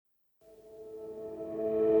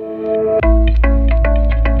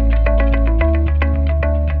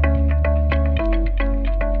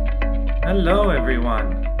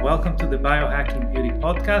welcome to the Biohacking Beauty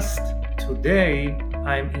Podcast. Today,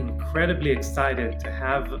 I'm incredibly excited to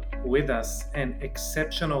have with us an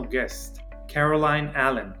exceptional guest, Caroline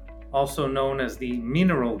Allen, also known as the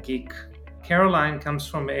Mineral Geek. Caroline comes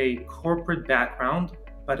from a corporate background,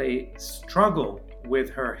 but a struggle with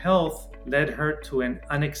her health led her to an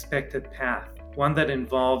unexpected path, one that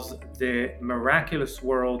involves the miraculous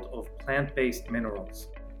world of plant-based minerals.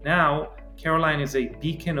 Now, Caroline is a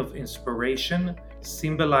beacon of inspiration,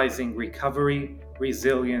 symbolizing recovery,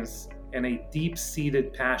 resilience, and a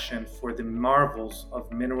deep-seated passion for the marvels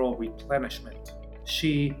of mineral replenishment.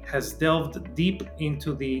 She has delved deep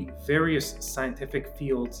into the various scientific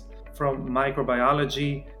fields, from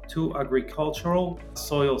microbiology to agricultural,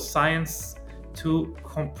 soil science, to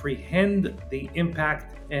comprehend the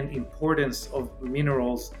impact and importance of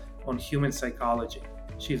minerals on human psychology.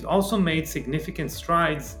 She's also made significant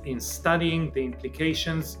strides in studying the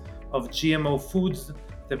implications of GMO foods,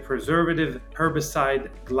 the preservative herbicide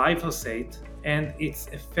glyphosate, and its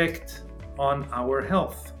effect on our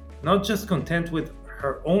health. Not just content with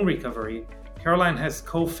her own recovery, Caroline has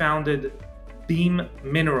co-founded Beam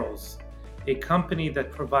Minerals, a company that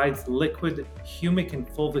provides liquid humic and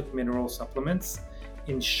fulvic mineral supplements,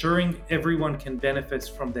 ensuring everyone can benefit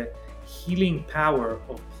from the healing power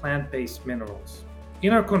of plant-based minerals.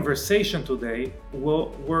 In our conversation today,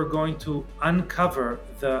 we're going to uncover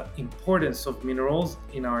the importance of minerals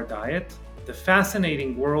in our diet, the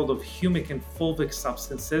fascinating world of humic and fulvic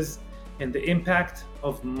substances, and the impact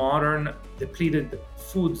of modern depleted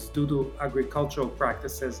foods due to agricultural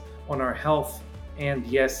practices on our health and,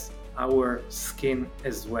 yes, our skin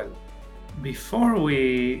as well. Before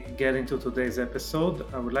we get into today's episode,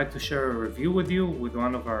 I would like to share a review with you with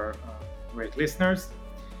one of our great listeners,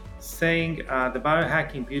 saying the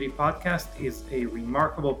Biohacking Beauty Podcast is a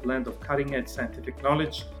remarkable blend of cutting-edge scientific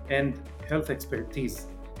knowledge and health expertise.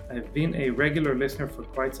 I've been a regular listener for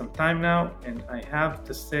quite some time now, and I have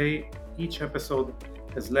to say each episode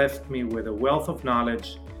has left me with a wealth of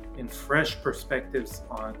knowledge and fresh perspectives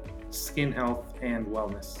on skin health and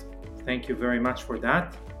wellness. Thank you very much for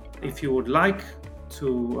that. If you would like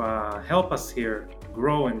to help us here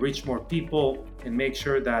grow and reach more people and make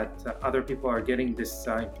sure that other people are getting this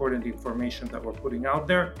important information that we're putting out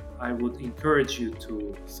there, I would encourage you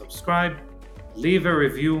to subscribe, leave a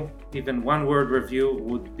review. Even one-word review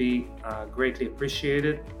would be greatly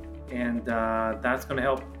appreciated, and that's going to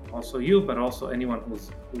help also you, but also anyone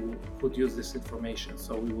who could use this information.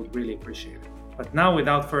 So we would really appreciate it. But now,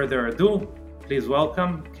 without further ado, please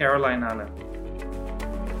welcome Caroline Allen.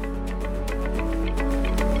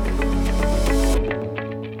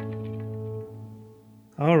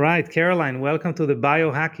 All right, Caroline, welcome to the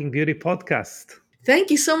Biohacking Beauty Podcast.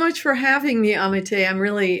 Thank you so much for having me, Amite.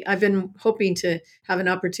 I've been hoping to have an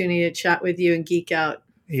opportunity to chat with you and geek out.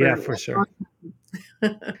 For sure.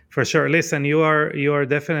 For sure. Listen, you are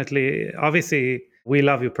definitely, obviously, we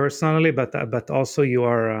love you personally, but also you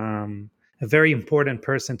are a very important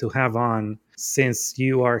person to have on, since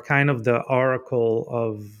you are kind of the oracle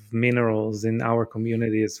of minerals in our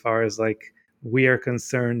community as far as we are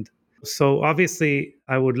concerned. So obviously,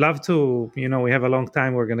 I would love to, we have a long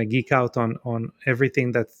time, we're going to geek out on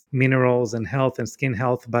everything that's minerals and health and skin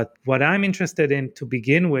health. But what I'm interested in to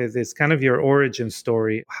begin with is kind of your origin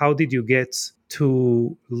story. How did you get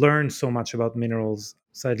to learn so much about minerals?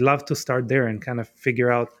 So I'd love to start there and kind of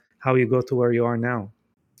figure out how you go to where you are now.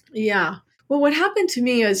 Yeah. Well, what happened to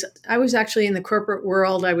me is I was actually in the corporate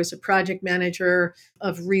world. I was a project manager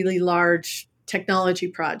of really large technology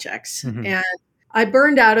projects. Mm-hmm. And I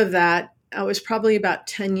burned out of that. I was probably about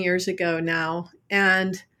 10 years ago now.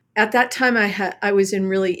 And at that time, I was in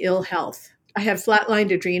really ill health. I had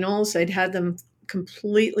flatlined adrenals. I'd had them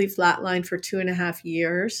completely flatlined for 2.5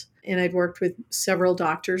 years. And I'd worked with several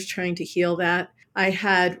doctors trying to heal that. I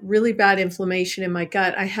had really bad inflammation in my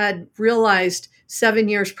gut. I had realized 7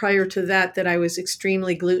 years prior to that I was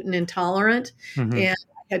extremely gluten intolerant. Mm-hmm. And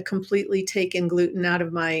had completely taken gluten out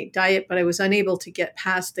of my diet, but I was unable to get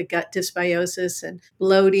past the gut dysbiosis and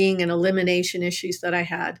bloating and elimination issues that I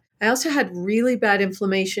had. I also had really bad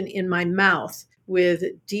inflammation in my mouth with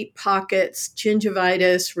deep pockets,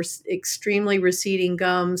 gingivitis, extremely receding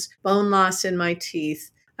gums, bone loss in my teeth.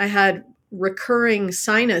 I had recurring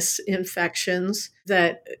sinus infections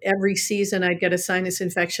that every season I'd get a sinus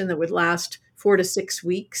infection that would last 4 to 6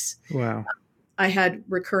 weeks. Wow. I had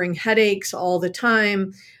recurring headaches all the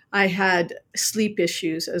time. I had sleep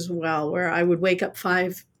issues as well, where I would wake up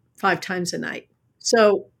five times a night.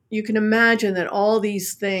 So you can imagine that all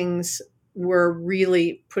these things were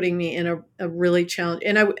really putting me in a really challenge.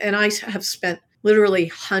 And I have spent literally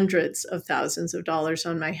hundreds of thousands of dollars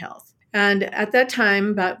on my health. And at that time,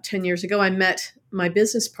 about 10 years ago, I met my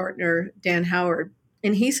business partner, Dan Howard,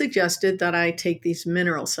 and he suggested that I take these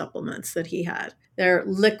mineral supplements that he had. They're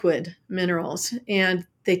liquid minerals and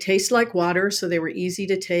they taste like water, so they were easy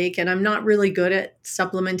to take. And I'm not really good at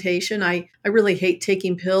supplementation. I really hate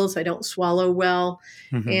taking pills. I don't swallow well.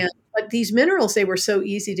 Mm-hmm. But these minerals, they were so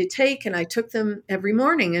easy to take, and I took them every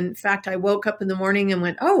morning. In fact, I woke up in the morning and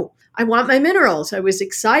went, "Oh, I want my minerals." I was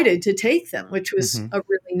excited to take them, which was Mm-hmm. a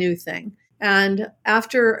really new thing. And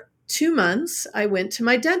after 2 months, I went to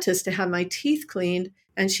my dentist to have my teeth cleaned,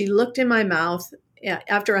 and she looked in my mouth.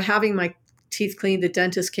 After having my teeth cleaned, the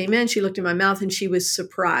dentist came in, she looked in my mouth, and she was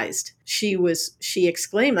surprised. She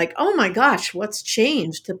exclaimed, like, "Oh my gosh, what's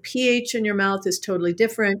changed? The pH in your mouth is totally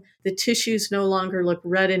different. The tissues no longer look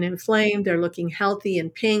red and inflamed. They're looking healthy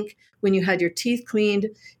and pink. When you had your teeth cleaned,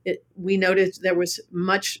 we noticed there was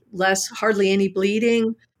much less, hardly any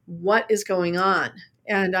bleeding. What is going on?"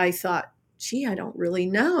 And I thought, gee, I don't really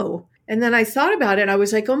know. And then I thought about it. I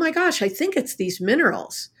was like, oh my gosh, I think it's these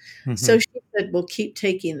minerals. Mm-hmm. So she said, well, keep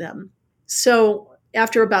taking them. So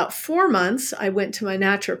after about 4 months, I went to my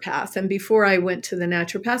naturopath. And before I went to the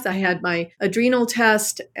naturopath, I had my adrenal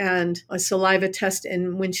test and a saliva test.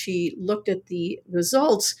 And when she looked at the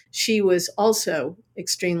results, she was also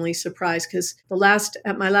extremely surprised because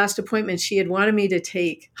at my last appointment, she had wanted me to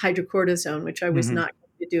take hydrocortisone, which I was Mm-hmm. not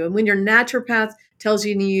going to do. And when your naturopath tells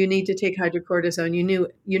you you need to take hydrocortisone,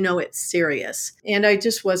 you know it's serious. And I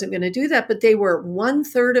just wasn't going to do that. But they were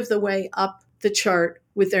 1/3 of the way up the chart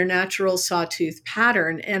with their natural sawtooth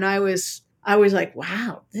pattern. And I was like,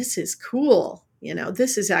 wow, this is cool.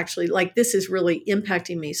 This is actually this is really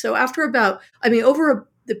impacting me. So after over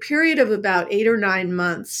the period of about 8 or 9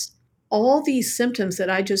 months, all these symptoms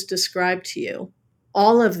that I just described to you,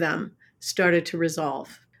 all of them started to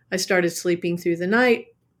resolve. I started sleeping through the night.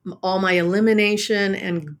 All my elimination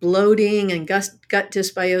and bloating and gut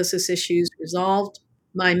dysbiosis issues resolved.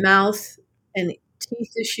 My mouth and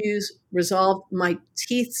teeth issues resolved. My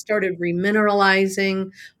teeth started remineralizing.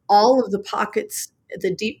 All of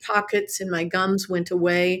the deep pockets in my gums went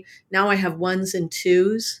away. Now I have 1s and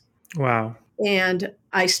 2s. Wow. And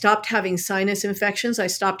I stopped having sinus infections. I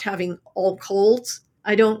stopped having all colds.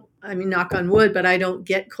 Knock on wood, but I don't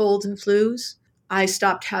get colds and flus. I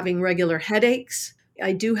stopped having regular headaches.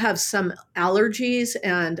 I do have some allergies,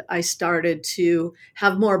 and I started to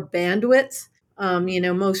have more bandwidth.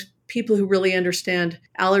 Most people who really understand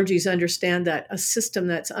allergies understand that a system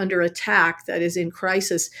that's under attack, that is in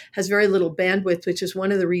crisis, has very little bandwidth, which is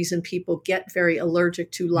one of the reasons people get very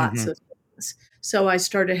allergic to lots Mm-hmm. of things. So I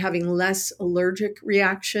started having less allergic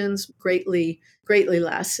reactions, greatly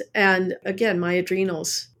less. And again, my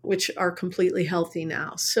adrenals, which are completely healthy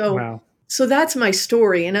now. Wow. So that's my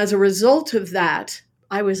story. And as a result of that,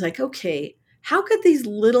 I was like, okay, how could these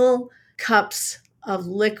little cups of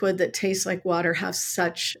liquid that taste like water have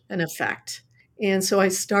such an effect? And so I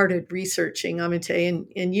started researching, Amite,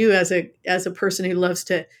 and you as a person who loves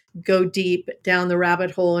to go deep down the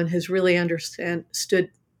rabbit hole and has really understood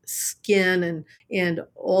skin and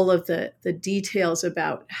all of the details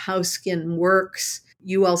about how skin works,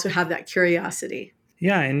 you also have that curiosity.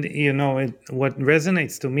 Yeah, and what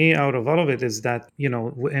resonates to me out of all of it is that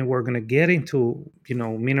and we're going to get into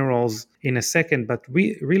minerals in a second, but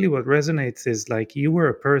really what resonates is like you were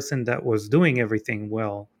a person that was doing everything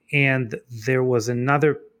well, and there was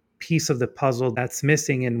another piece of the puzzle that's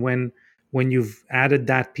missing, and when you've added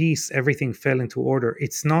that piece, everything fell into order.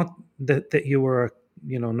 It's not that you were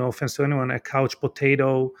no offense to anyone, a couch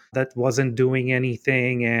potato that wasn't doing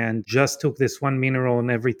anything and just took this one mineral and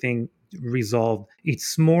everything resolved.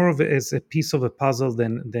 It's more of as a piece of a puzzle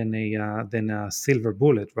than a silver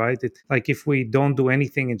bullet, right? It's like if we don't do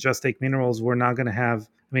anything and just take minerals, we're not going to have.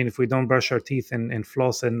 I mean, if we don't brush our teeth and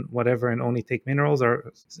floss and whatever and only take minerals,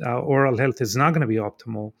 our oral health is not going to be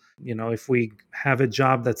optimal. If we have a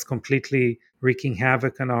job that's completely wreaking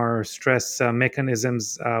havoc on our stress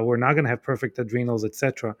mechanisms, we're not going to have perfect adrenals,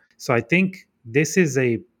 etc. So I think this is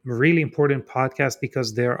a really important podcast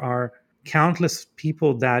because there are countless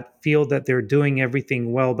people that feel that they're doing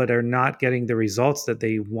everything well but are not getting the results that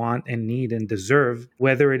they want and need and deserve,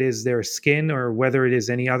 whether it is their skin or whether it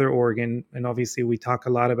is any other organ. And obviously we talk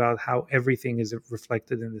a lot about how everything is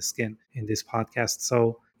reflected in the skin in this podcast.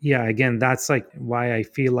 So yeah, again, that's like why I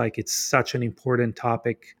feel like it's such an important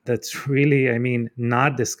topic that's really,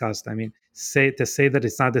 not discussed. Say that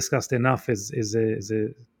it's not discussed enough is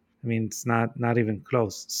it's not even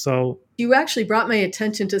close. So You actually brought my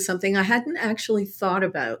attention to something I hadn't actually thought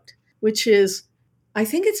about, which is I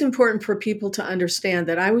think it's important for people to understand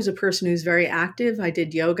that I was a person who's very active. I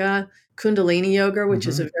did yoga, Kundalini yoga, which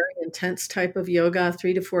is a very intense type of yoga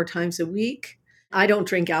 3 to 4 times a week. I don't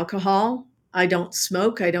drink alcohol. I don't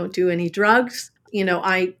smoke. I don't do any drugs.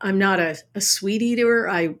 I'm not a sweet eater.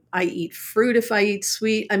 I eat fruit if I eat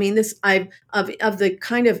sweet. I mean, of the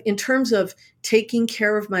kind of, in terms of taking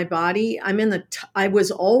care of my body, I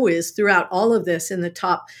was always throughout all of this in the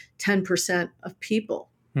top 10% of people.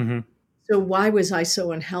 Mm-hmm. So why was I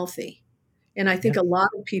so unhealthy? And I think Yeah. a lot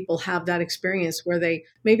of people have that experience where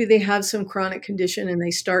maybe they have some chronic condition and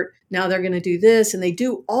now they're going to do this and they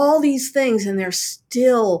do all these things and they're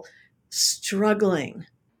still struggling.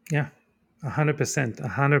 Yeah. 100%,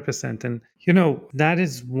 100%. And, that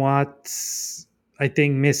is what's, I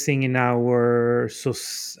think, missing in in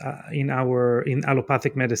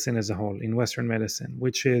allopathic medicine as a whole, in Western medicine,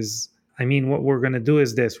 which is, what we're going to do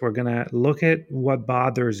is this: we're going to look at what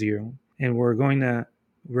bothers you and we're going to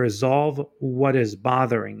resolve what is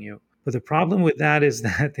bothering you. But the problem with that is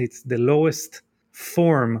that it's the lowest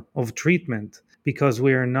form of treatment, because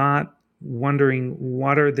we are not wondering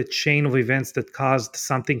what are the chain of events that caused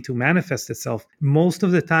something to manifest itself. Most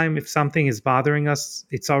of the time, if something is bothering us,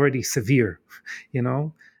 it's already severe.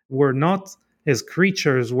 We're not, as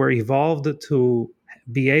creatures, we're evolved to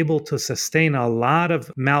be able to sustain a lot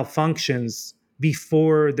of malfunctions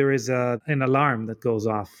before there is an alarm that goes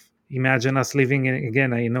off. Imagine us living in,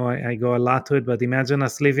 again, I go a lot to it, but imagine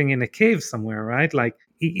us living in a cave somewhere, right? Like,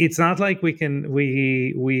 it's not like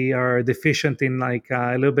we are deficient in like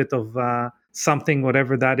a little bit of something,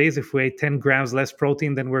 whatever that is. If we ate 10 grams less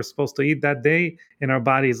protein than we're supposed to eat that day, and our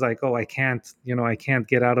body is like, oh, I can't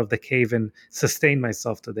get out of the cave and sustain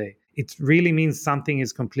myself today. It really means something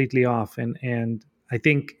is completely off. And I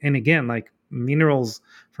think, and again, like, minerals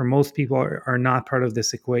for most people are not part of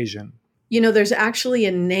this equation. There's actually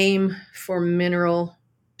a name for mineral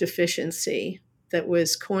deficiency that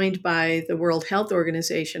was coined by the World Health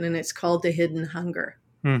Organization, and it's called the hidden hunger.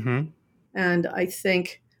 Mm-hmm. And I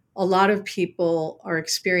think a lot of people are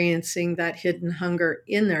experiencing that hidden hunger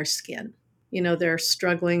in their skin. They're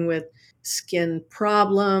struggling with skin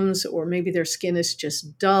problems, or maybe their skin is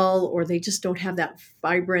just dull, or they just don't have that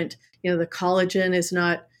vibrant, the collagen is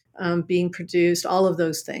not being produced, all of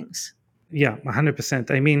those things. Yeah,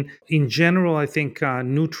 100%. In general, I think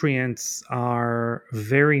nutrients are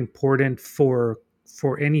very important for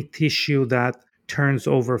any tissue that turns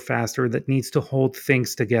over faster, that needs to hold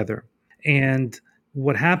things together. And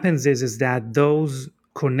what happens is that those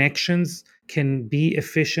connections can be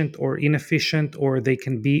efficient or inefficient, or they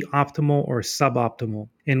can be optimal or suboptimal.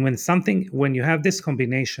 And when you have this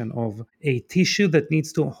combination of a tissue that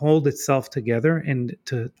needs to hold itself together and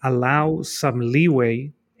to allow some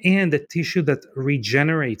leeway, and a tissue that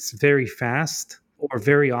regenerates very fast or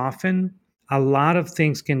very often, a lot of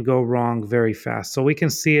things can go wrong very fast. So we can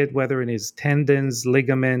see it whether it is tendons,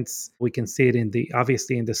 ligaments. We can see it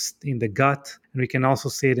obviously in the gut, and we can also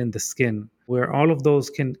see it in the skin, where all of those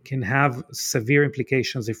can have severe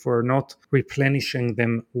implications if we're not replenishing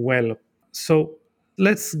them well. So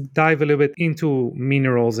let's dive a little bit into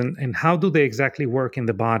minerals and how do they exactly work in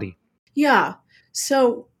the body? Yeah.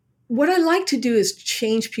 So what I like to do is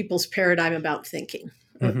change people's paradigm about thinking,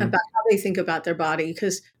 about how they think about their body,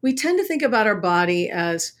 because we tend to think about our body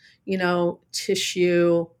as,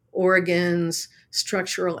 tissue, organs,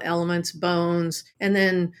 structural elements, bones, and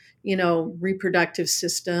then, reproductive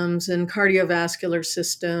systems and cardiovascular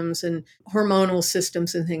systems and hormonal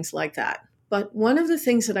systems and things like that. But one of the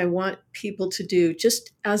things that I want people to do,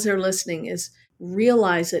 just as they're listening, is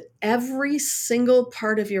realize that every single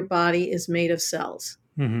part of your body is made of cells.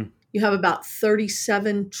 Mm-hmm. You have about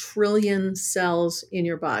 37 trillion cells in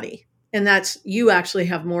your body. And you actually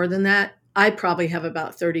have more than that. I probably have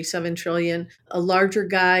about 37 trillion. A larger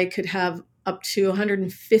guy could have up to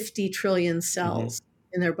 150 trillion cells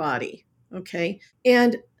in their body. Okay.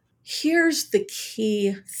 And here's the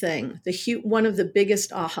key thing, one of the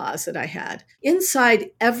biggest ahas that I had.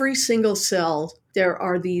 Inside every single cell, there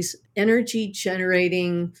are these energy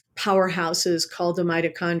generating powerhouses called the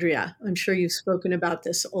mitochondria. I'm sure you've spoken about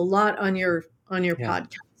this a lot on your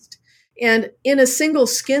podcast. And in a single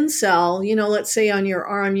skin cell, let's say on your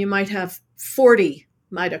arm, you might have 40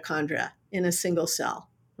 mitochondria in a single cell.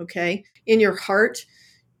 Okay. In your heart,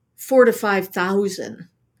 4,000 to 5,000.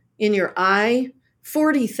 In your eye,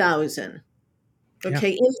 40,000.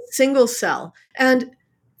 Okay. In a single cell. And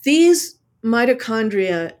these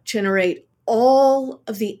mitochondria generate all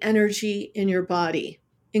of the energy in your body,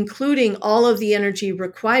 including all of the energy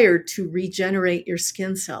required to regenerate your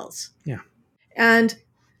skin cells. Yeah. And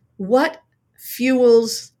what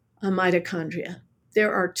fuels a mitochondria?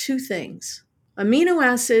 There are two things: amino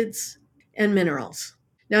acids and minerals.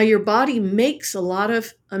 Now, your body makes a lot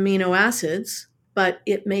of amino acids, but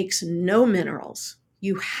it makes no minerals.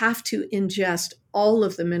 You have to ingest all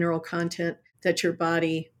of the mineral content that your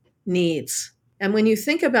body needs. And when you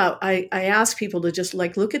think about, I ask people to just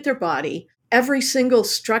like look at their body, every single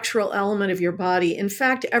structural element of your body. In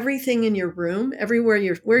fact, everything in your room,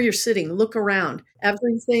 everywhere where you're sitting, look around.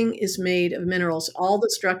 Everything is made of minerals. All the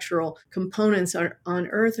structural components on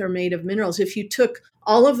Earth are made of minerals. If you took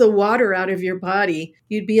all of the water out of your body,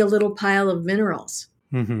 you'd be a little pile of minerals.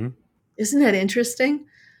 Mm-hmm. Isn't that interesting? To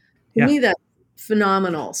Yeah. me, that's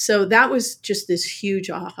phenomenal. So that was just this huge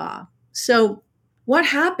aha. So what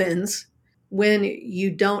happens when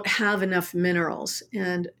you don't have enough minerals?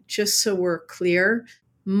 And just so we're clear,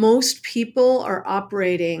 most people are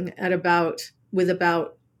operating with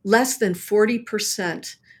about less than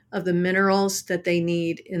 40% of the minerals that they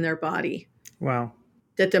need in their body. Wow.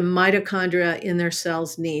 That the mitochondria in their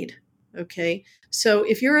cells need. Okay. So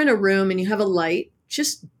if you're in a room and you have a light,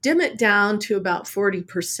 just dim it down to about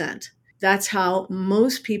 40%. That's how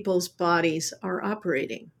most people's bodies are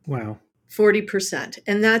operating. Wow. 40%.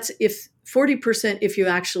 And that's if 40% if you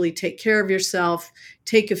actually take care of yourself,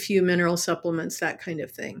 take a few mineral supplements, that kind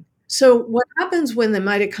of thing. So what happens when the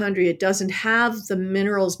mitochondria doesn't have the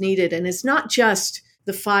minerals needed, and it's not just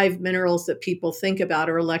the 5 minerals that people think about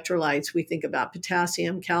or electrolytes. We think about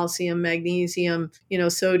potassium, calcium, magnesium,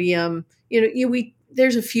 sodium.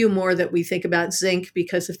 There's a few more that we think about. Zinc,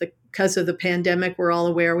 because of the pandemic, we're all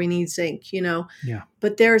aware we need zinc. Yeah.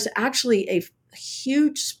 But there's actually a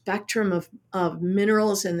huge spectrum of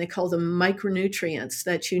minerals, and they call them micronutrients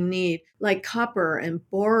that you need, like copper and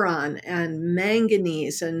boron and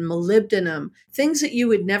manganese and molybdenum, things that you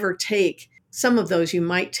would never take. Some of those you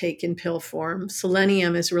might take in pill form.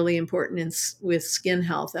 Selenium is really important with skin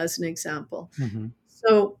health, as an example. Mm-hmm.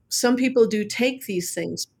 So some people do take these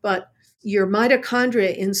things, but your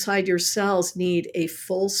mitochondria inside your cells need a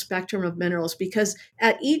full spectrum of minerals, because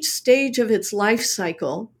at each stage of its life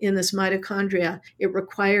cycle in this mitochondria, it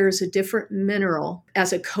requires a different mineral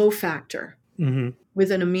as a cofactor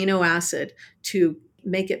with an amino acid to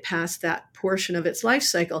make it past that portion of its life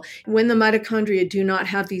cycle. When the mitochondria do not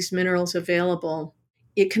have these minerals available,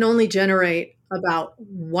 it can only generate about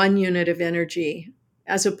 1 unit of energy,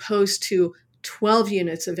 as opposed to 12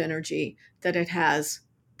 units of energy that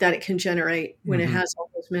it can generate when it has all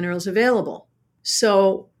those minerals available.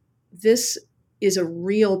 So this is a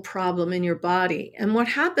real problem in your body. And what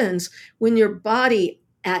happens when your body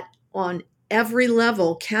on every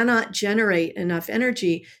level cannot generate enough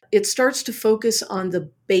energy, it starts to focus on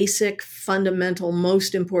the basic, fundamental,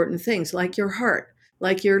 most important things, like your heart,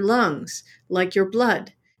 like your lungs, like your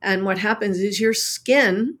blood. And what happens is your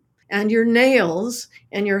skin and your nails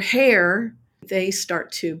and your hair, they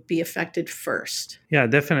start to be affected first. Yeah,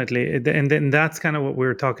 definitely. And then that's kind of what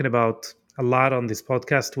we're talking about a lot on this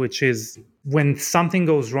podcast, which is when something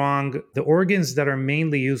goes wrong, the organs that are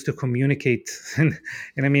mainly used to communicate, and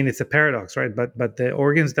I mean, it's a paradox, right? But the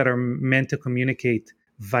organs that are meant to communicate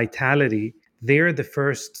vitality, they're the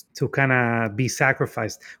first to kind of be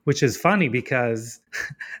sacrificed, which is funny because,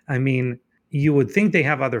 I mean, you would think they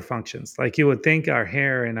have other functions. Like you would think our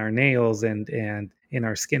hair and our nails and in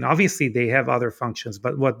our skin, obviously they have other functions,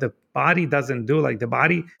 but what the body doesn't do, like the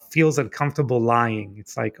body feels uncomfortable lying.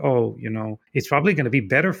 It's like, oh, it's probably going to be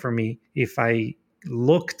better for me if I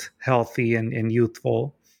looked healthy and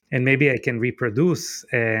youthful, and maybe I can reproduce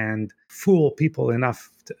and fool people enough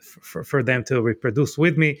for them to reproduce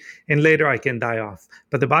with me, and later I can die off.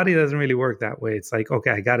 But the body doesn't really work that way. It's like,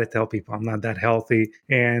 okay, I got to tell people I'm not that healthy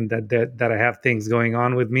and that I have things going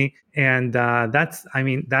on with me. And that's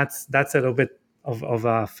a little bit of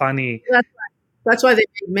a funny. That's why they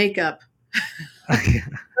make makeup.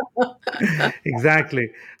 Exactly.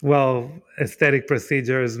 Well, aesthetic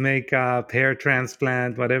procedures, makeup, hair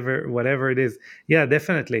transplant, whatever it is. Yeah,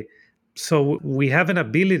 definitely. So we have an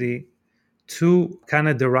ability to kind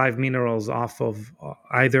of derive minerals off of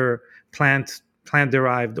either plant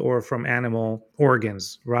derived or from animal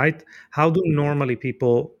organs, right? How do normally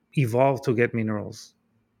people evolve to get minerals?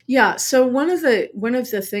 Yeah. So one of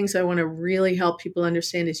the things I want to really help people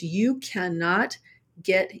understand is you cannot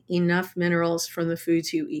get enough minerals from the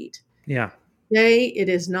foods you eat. Yeah. Today, it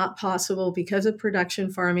is not possible because of production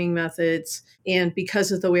farming methods and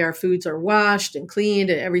because of the way our foods are washed and cleaned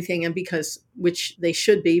and everything, and which they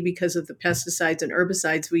should be because of the pesticides and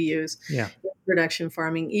herbicides we use in production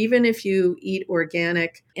farming. Even if you eat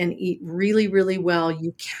organic and eat really, really well,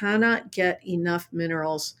 you cannot get enough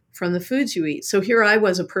minerals from the foods you eat. So here I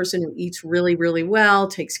was, a person who eats really, really well,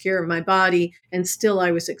 takes care of my body, and still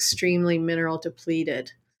I was extremely mineral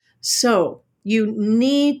depleted. So you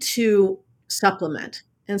need to supplement.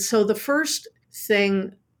 And so the first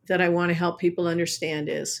thing that I want to help people understand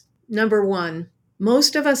is number one,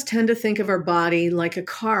 most of us tend to think of our body like a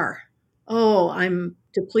car. Oh, I'm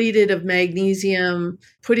depleted of magnesium,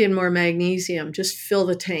 put in more magnesium, just fill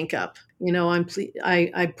the tank up.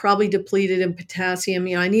 I probably depleted in potassium.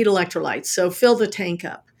 I need electrolytes, so fill the tank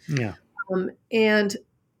up. Yeah. And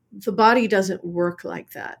the body doesn't work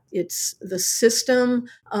like that. It's the system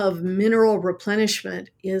of mineral replenishment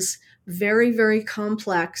is very, very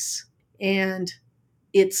complex, and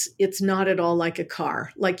it's not at all like a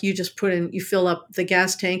car. Like you fill up the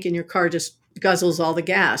gas tank and your car just guzzles all the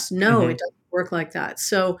gas. No, It doesn't work like that.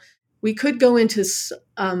 So we could go into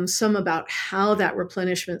some about how that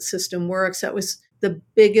replenishment system works. That was the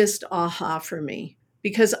biggest aha for me,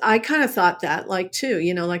 because I kind of thought that too,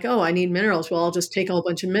 oh, I need minerals. Well, I'll just take a whole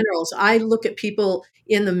bunch of minerals. I look at people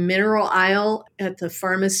in the mineral aisle at the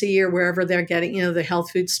pharmacy or wherever they're getting, the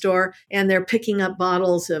health food store, and they're picking up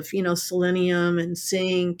bottles of, selenium and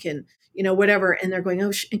zinc and, whatever. And they're going,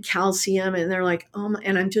 and calcium. And they're like,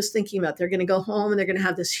 and I'm just thinking about, they're going to go home and they're going to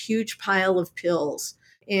have this huge pile of pills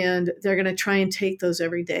and they're going to try and take those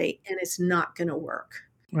every day. And it's not going to work.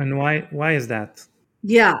 And why is that?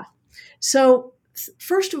 Yeah. So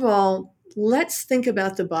first of all, let's think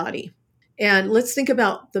about the body and let's think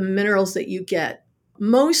about the minerals that you get.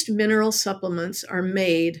 Most mineral supplements are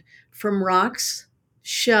made from rocks,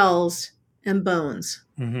 shells, and bones.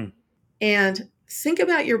 Mm-hmm. And think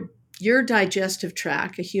about your digestive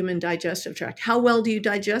tract, a human digestive tract. How well do you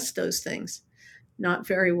digest those things? Not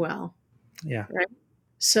very well. Yeah. Right?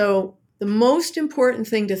 So the most important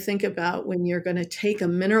thing to think about when you're going to take a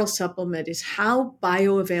mineral supplement is how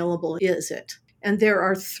bioavailable is it? And there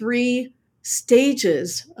are 3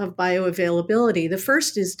 stages of bioavailability. The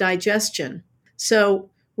first is digestion. So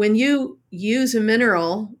when you use a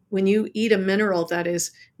mineral, when you eat a mineral that is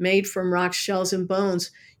made from rocks, shells, and bones,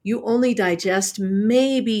 you only digest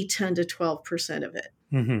maybe 10 to 12% of it.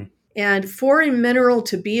 Mm-hmm. And for a mineral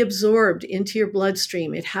to be absorbed into your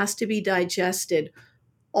bloodstream, it has to be digested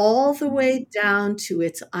all the way down to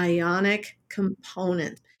its ionic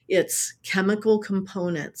component, its chemical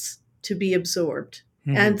components to be absorbed.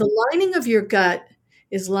 Mm-hmm. And the lining of your gut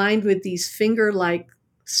is lined with these finger-like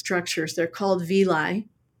structures. They're called villi.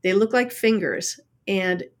 They look like fingers.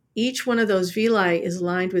 And each one of those villi is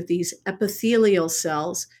lined with these epithelial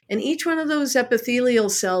cells. And each one of those epithelial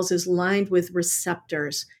cells is lined with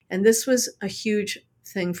receptors. And this was a huge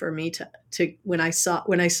thing for me to when I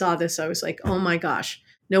saw this, I was like, oh my gosh,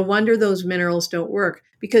 no wonder those minerals don't work,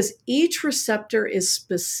 because each receptor is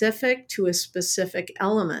specific to a specific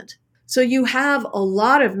element. So you have a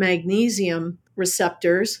lot of magnesium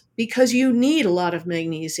receptors because you need a lot of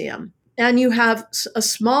magnesium. And you have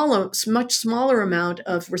much smaller amount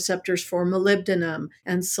of receptors for molybdenum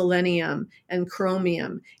and selenium and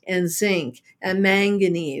chromium and zinc and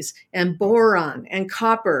manganese and boron and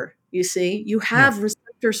copper. You see, you have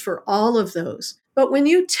receptors for all of those. But when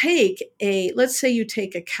you take let's say you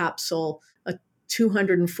take a capsule, a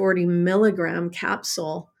 240 milligram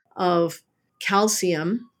capsule of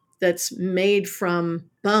calcium that's made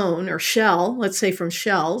from bone or shell, let's say from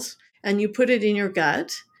shells, and you put it in your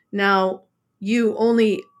gut. Now, you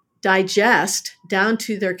only digest down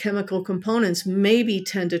to their chemical components, maybe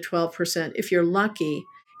 10 to 12% if you're lucky.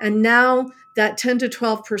 And now that 10 to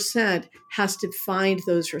 12% has to find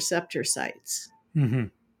those receptor sites. Mm-hmm.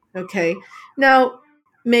 Okay. Now,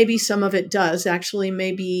 maybe some of it does. Actually,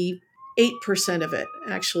 maybe 8% of it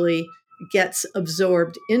actually gets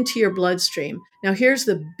absorbed into your bloodstream. Now, here's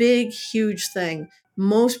the big, huge thing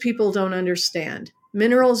most people don't understand.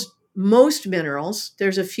 Most minerals,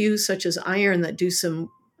 there's a few such as iron that do some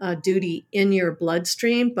duty in your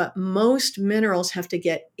bloodstream, but most minerals have to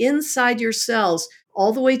get inside your cells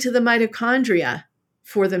all the way to the mitochondria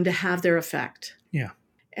for them to have their effect. Yeah.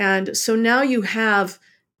 And so now you have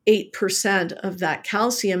 8% of that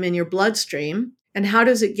calcium in your bloodstream. And how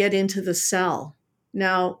does it get into the cell?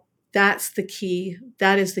 Now, that's the key.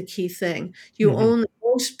 That is the key thing.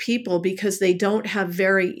 Most people, because they don't have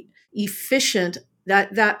very efficient,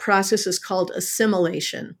 that process is called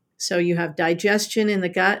assimilation. So you have digestion in the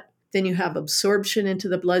gut, then you have absorption into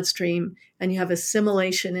the bloodstream, and you have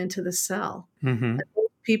assimilation into the cell. Mm-hmm. And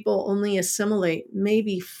most people only assimilate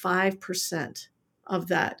maybe 5% of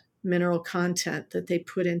that mineral content that they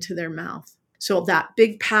put into their mouth. So that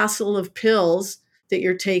big passel of pills that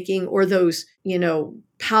you're taking, or those,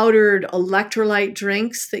 powdered electrolyte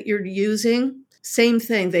drinks that you're using, same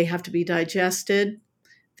thing. They have to be digested,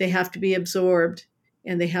 they have to be absorbed,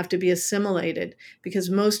 and they have to be assimilated, because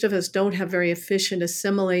most of us don't have very efficient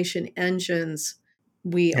assimilation engines.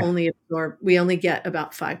 We only get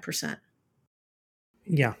about 5%.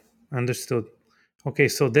 Yeah, understood. Okay,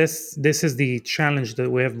 so this is the challenge that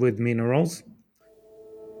we have with minerals.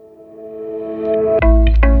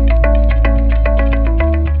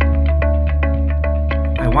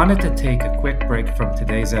 I wanted to take a quick break from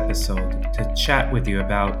today's episode to chat with you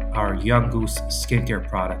about our Young Goose skincare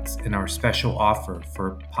products and our special offer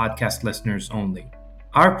for podcast listeners only.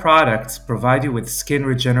 Our products provide you with skin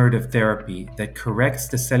regenerative therapy that corrects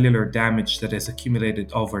the cellular damage that has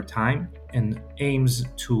accumulated over time and aims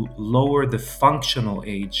to lower the functional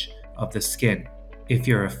age of the skin. If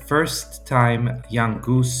you're a first-time Young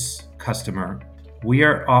Goose customer, we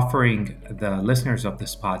are offering the listeners of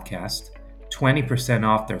this podcast 20%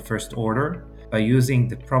 off their first order by using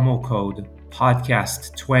the promo code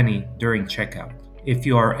podcast20 during checkout. If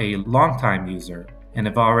you are a longtime user and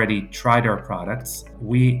have already tried our products,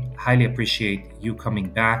 we highly appreciate you coming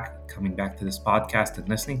back to this podcast and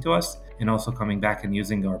listening to us, and also coming back and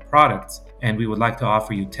using our products. And we would like to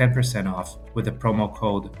offer you 10% off with the promo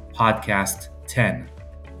code podcast10.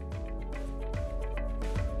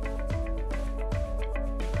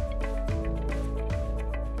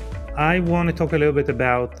 I want to talk a little bit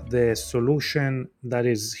about the solution that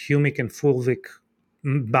is humic and fulvic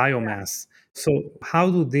biomass. So how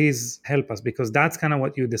do these help us? Because that's kind of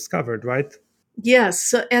what you discovered, right? Yes,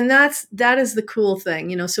 so, and that is the cool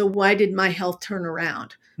thing, so why did my health turn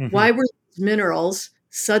around? Mm-hmm. Why were these minerals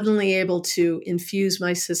suddenly able to infuse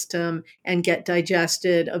my system and get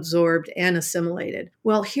digested, absorbed, and assimilated?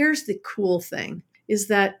 Well, here's the cool thing is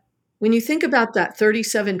that when you think about that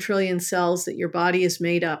 37 trillion cells that your body is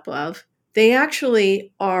made up of, they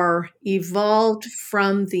actually are evolved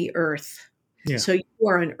from the earth. Yeah. So you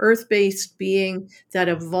are an earth-based being that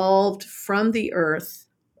evolved from the earth.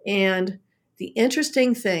 And the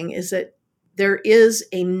interesting thing is that there is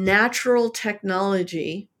a natural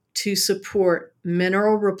technology to support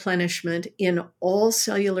mineral replenishment in all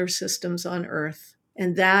cellular systems on Earth,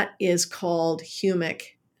 and that is called humic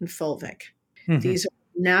and fulvic. Mm-hmm. These are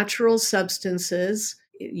natural substances.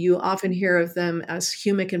 You often hear of them as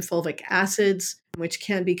humic and fulvic acids, which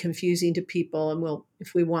can be confusing to people. And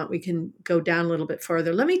if we want, we can go down a little bit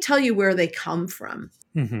further. Let me tell you where they come from.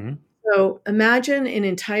 Mm-hmm. So imagine an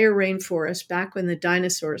entire rainforest back when the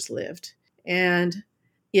dinosaurs lived, and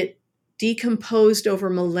it decomposed over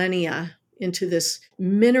millennia into this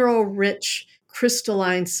mineral-rich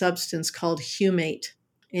crystalline substance called humate.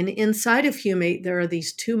 And inside of humate, there are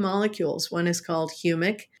these two molecules. One is called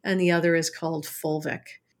humic, and the other is called fulvic.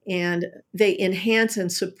 And they enhance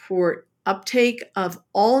and support uptake of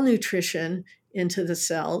all nutrition into the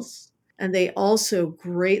cells, and they also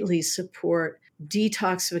greatly support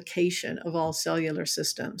detoxification of all cellular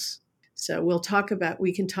systems. So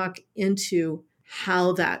we can talk into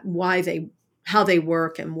how they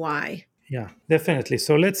work and why. Yeah, definitely.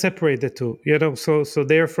 So let's separate the two. So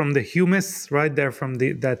they're from the humus, right? They're from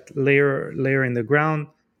that layer in the ground.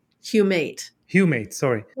 Humate,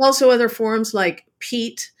 sorry. Also other forms like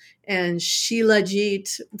peat and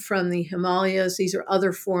shilajit from the Himalayas. These are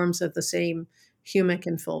other forms of the same humic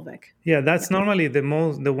and fulvic. Yeah, that's normally the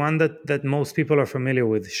one that most people are familiar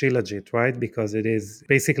with, shilajit, right? Because it is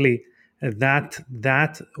basically that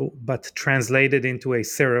but translated into a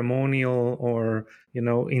ceremonial or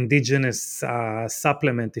indigenous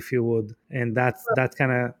supplement, if you would, and that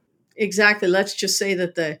kind of exactly. Let's just say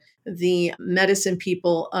that the medicine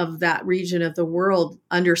people of that region of the world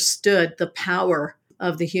understood the power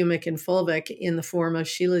of the humic and fulvic in the form of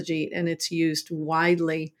shilajit, and it's used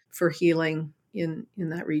widely for healing in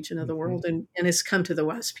that region of the world, and it's come to the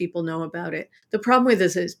West. People know about it. The problem with it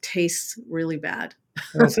is it tastes really bad.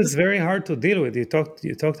 Also, it's very hard to deal with. You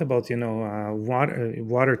talked about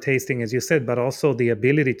water tasting, as you said, but also the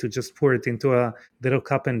ability to just pour it into a little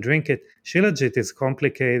cup and drink it. Shilajit is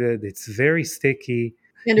complicated. It's very sticky,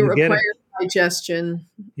 and it requires digestion.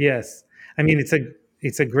 Yes, I mean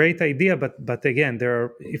it's a great idea, but again,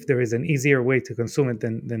 if there is an easier way to consume it,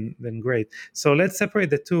 then great. So let's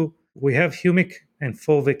separate the two. We have humic and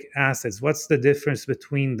fulvic acids. What's the difference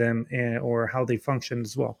between them, or how they function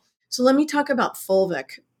as well? So let me talk about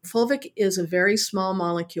fulvic. Fulvic is a very small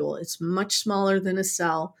molecule. It's much smaller than a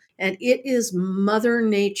cell, and it is Mother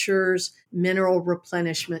Nature's mineral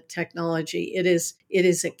replenishment technology. It is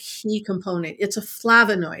a key component. It's a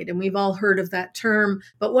flavonoid, and we've all heard of that term.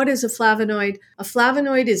 But what is a flavonoid? A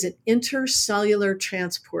flavonoid is an intercellular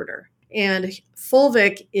transporter, and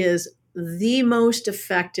fulvic is the most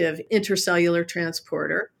effective intercellular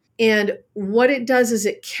transporter. And what it does is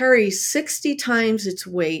it carries 60 times its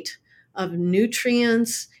weight of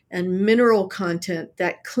nutrients and mineral content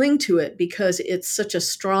that cling to it because it's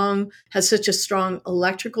has such a strong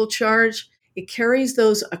electrical charge. It carries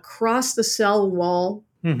those across the cell wall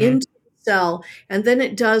into the cell, and then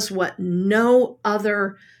it does what no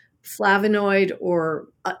other flavonoid or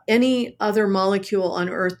any other molecule on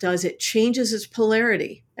Earth does. It changes its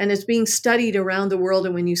polarity, and it's being studied around the world.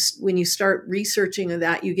 And when you start researching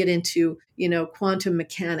that, you get into quantum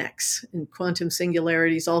mechanics and quantum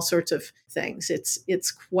singularities, all sorts of things.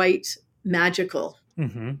 It's quite magical,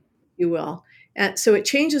 you will. And so it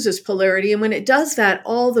changes its polarity. And when it does that,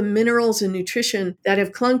 all the minerals and nutrition that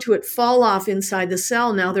have clung to it fall off inside the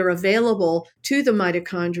cell. Now they're available to the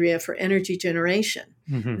mitochondria for energy generation.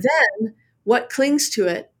 Then what clings to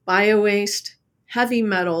it? Biowaste, heavy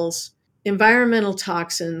metals, environmental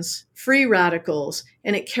toxins, free radicals,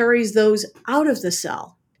 and it carries those out of the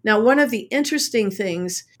cell. Now, one of the interesting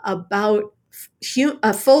things about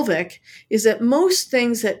fulvic is that most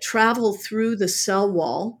things that travel through the cell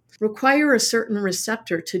wall require a certain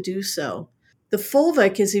receptor to do so. The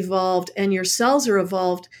fulvic is evolved, and your cells are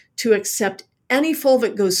evolved to accept any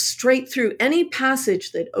fulvic goes straight through. Any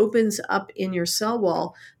passage that opens up in your cell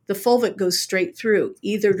wall, the fulvic goes straight through,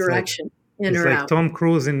 either direction, in or out. It's like Tom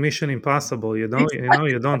Cruise in Mission Impossible. You don't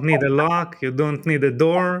need a lock, you don't need a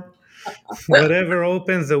door. Whatever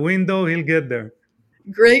opens the window, he'll get there.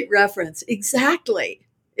 Great reference. Exactly.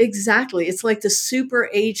 It's like the super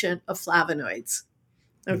agent of flavonoids.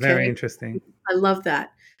 Okay. Very interesting. I love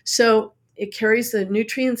that. So it carries the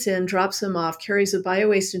nutrients in, drops them off, carries the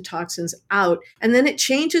biowaste and toxins out, and then it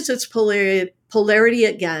changes its polarity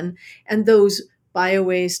again, and those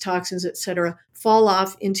biowaste, toxins, etc., fall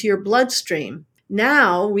off into your bloodstream.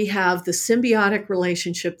 Now we have the symbiotic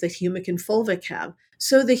relationship that humic and fulvic have.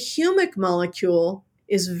 So the humic molecule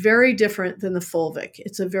is very different than the fulvic.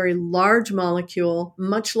 It's a very large molecule,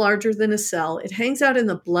 much larger than a cell. It hangs out in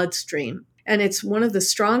the bloodstream, and it's one of the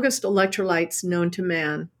strongest electrolytes known to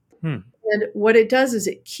man. And what it does is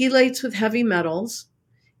it chelates with heavy metals.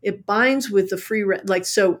 It binds with the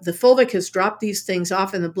so the fulvic has dropped these things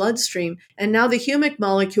off in the bloodstream, and now the humic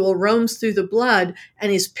molecule roams through the blood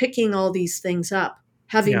and is picking all these things up.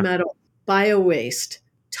 Heavy metal, biowaste,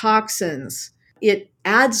 toxins. It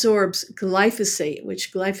adsorbs glyphosate,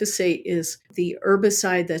 which glyphosate is the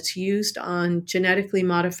herbicide that's used on genetically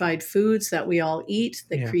modified foods that we all eat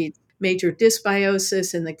that creates major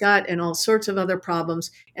dysbiosis in the gut and all sorts of other problems.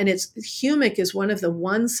 And humic is one of the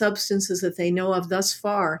one substances that they know of thus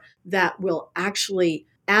far that will actually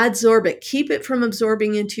adsorb it, keep it from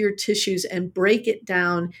absorbing into your tissues, and break it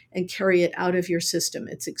down and carry it out of your system.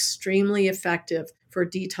 It's extremely effective for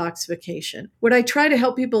detoxification. What I try to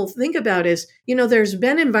help people think about is, there's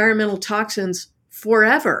been environmental toxins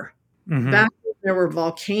forever. Back when there were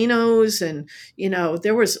volcanoes, and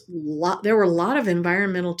there were a lot of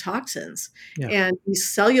environmental toxins, and these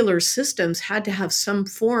cellular systems had to have some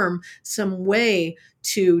way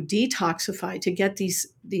to detoxify, to get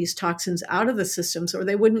these toxins out of the systems, or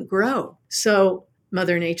they wouldn't grow. So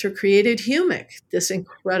Mother Nature created humic, this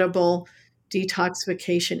incredible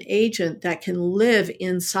detoxification agent that can live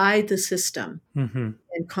inside the system and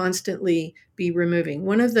constantly be removing.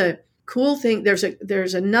 One of the cool things,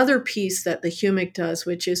 there's another piece that the humic does,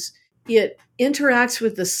 which is it interacts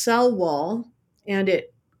with the cell wall and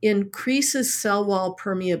it increases cell wall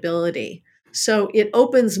permeability. So it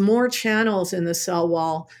opens more channels in the cell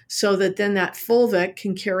wall so that then that fulvic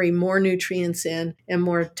can carry more nutrients in and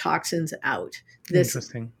more toxins out.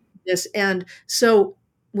 Interesting. And so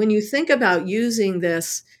when you think about using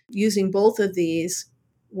both of these,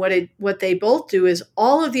 what they both do is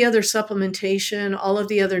all of the other supplementation, all of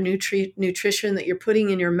the other nutrition that you're putting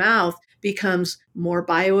in your mouth becomes more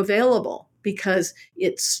bioavailable because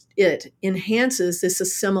it enhances this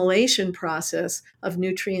assimilation process of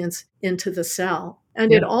nutrients into the cell.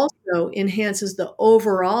 And it also enhances the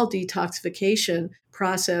overall detoxification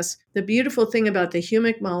process. The beautiful thing about the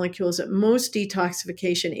humic molecule is that most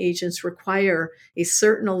detoxification agents require a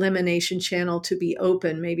certain elimination channel to be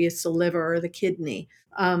open. Maybe it's the liver or the kidney.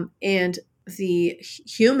 And the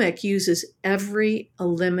humic uses every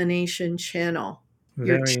elimination channel.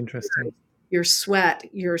 Very interesting. Your sweat,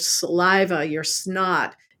 your saliva, your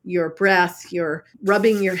snot, your breath, your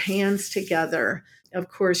rubbing your hands together, of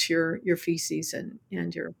course, your feces and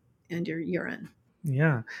your urine.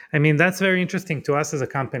 Yeah. I mean, that's very interesting to us as a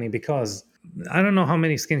company because I don't know how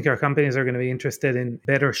many skincare companies are going to be interested in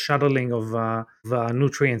better shuttling of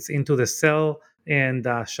nutrients into the cell and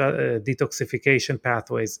detoxification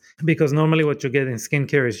pathways. Because normally what you get in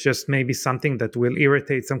skincare is just maybe something that will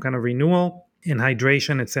irritate some kind of renewal and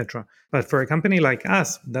hydration, etc. But for a company like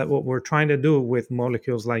us, that what we're trying to do with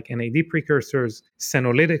molecules like NAD precursors,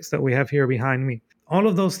 senolytics that we have here behind me, all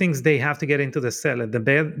of those things, they have to get into the cell. And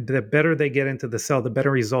the better they get into the cell, the better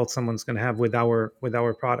results someone's going to have with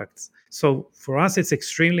our products. So for us, it's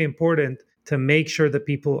extremely important to make sure that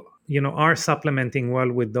people, are supplementing well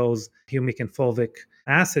with those humic and fulvic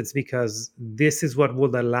acids, because this is what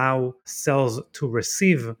will allow cells to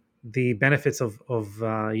receive the benefits of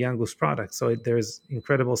Young Goose products. So there's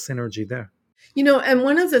incredible synergy there. And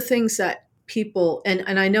one of the things that people,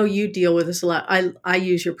 and I know you deal with this a lot, I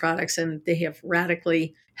use your products and they have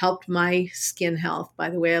radically helped my skin health. By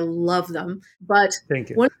the way, I love them. But Thank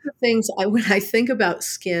you. one of the things when I think about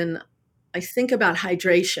skin, I think about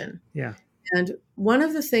hydration. Yeah. And one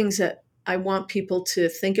of the things that I want people to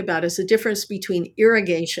think about is the difference between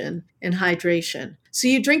irrigation and hydration. So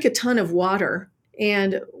you drink a ton of water,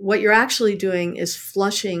 and what you're actually doing is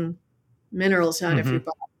flushing minerals out of your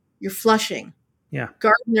body. You're flushing. Yeah.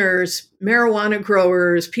 Gardeners, marijuana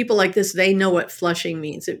growers, people like this, they know what flushing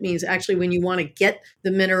means. It means actually when you want to get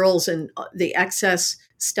the minerals and the excess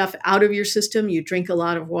stuff out of your system, you drink a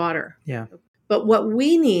lot of water. Yeah. But what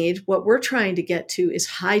we need, what we're trying to get to, is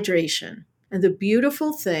hydration. And the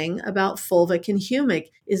beautiful thing about fulvic and humic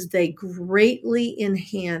is they greatly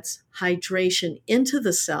enhance hydration into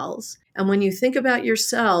the cells. And when you think about your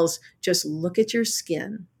cells, just look at your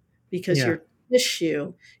skin, because your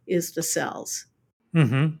tissue is the cells.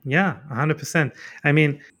 Yeah, 100%. I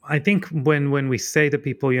mean, I think when we say to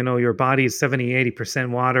people, your body is 70-80%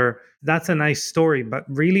 water, that's a nice story, but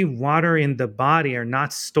really water in the body are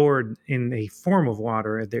not stored in a form of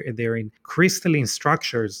water. They're in crystalline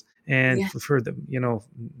structures. And for the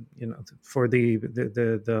for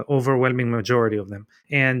the overwhelming majority of them,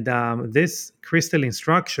 and this crystalline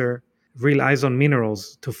structure relies on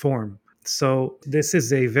minerals to form. So this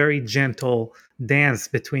is a very gentle dance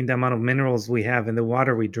between the amount of minerals we have in the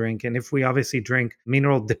water we drink. And if we obviously drink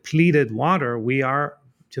mineral depleted water, we are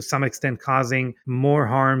to some extent causing more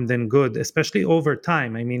harm than good, especially over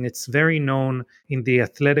time. I mean, it's very known in the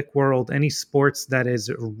athletic world, any sports that is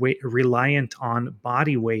reliant on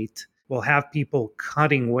body weight will have people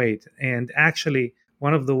cutting weight. And actually,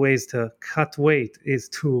 one of the ways to cut weight is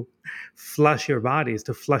to flush your body, is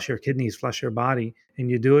to flush your kidneys, flush your body. And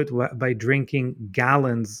you do it by drinking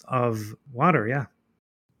gallons of water. Yeah.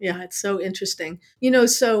 Yeah, it's so interesting.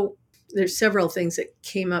 So there's several things that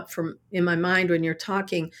came up from in my mind when you're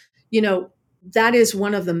talking. That is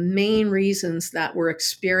one of the main reasons that we're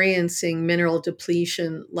experiencing mineral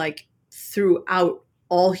depletion like throughout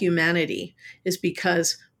all humanity, is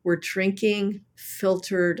because we're drinking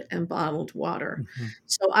filtered and bottled water.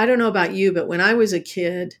 So I don't know about you, but when I was a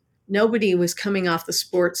kid, nobody was coming off the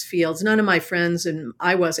sports fields. None of my friends, and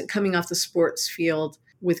I wasn't coming off the sports field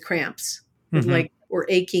with cramps, with or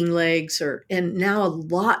aching legs, and now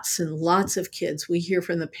lots and lots of kids, we hear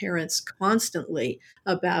from the parents constantly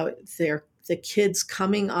about the kids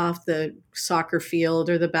coming off the soccer field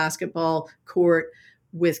or the basketball court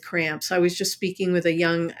with cramps. I was just speaking with a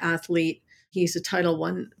young athlete. He's a Title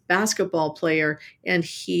I basketball player, and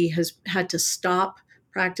he has had to stop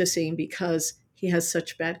practicing because he has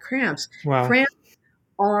such bad cramps. Wow. Cramps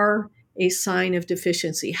are a sign of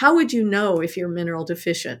deficiency. How would you know if you're mineral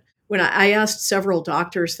deficient? When I asked several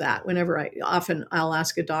doctors that, I'll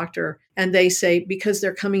ask a doctor, and they say, because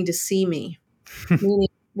they're coming to see me. Meaning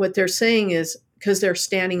what they're saying is because they're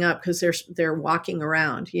standing up, because they're walking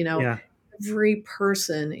around, Every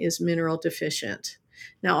person is mineral deficient.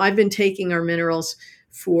 Now, I've been taking our minerals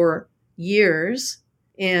for years,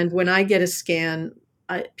 and when I get a scan,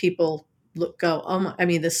 people go, oh my,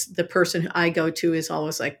 the person I go to is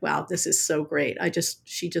always like, wow, this is so great.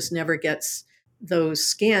 She just never gets those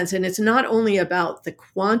scans. And it's not only about the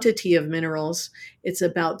quantity of minerals, it's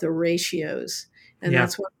about the ratios. And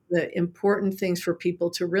that's one of the important things for people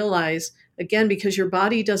to realize, again, because your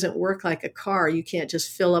body doesn't work like a car. You can't just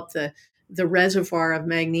fill up the reservoir of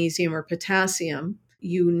magnesium or potassium.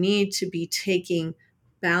 You need to be taking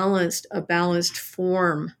a balanced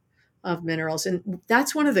form of minerals. And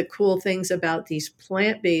that's one of the cool things about these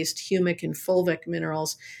plant-based humic and fulvic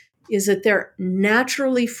minerals, is that they're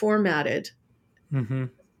naturally formatted the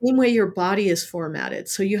same way your body is formatted.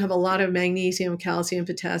 So you have a lot of magnesium, calcium,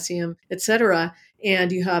 potassium, etc.,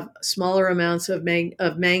 and you have smaller amounts of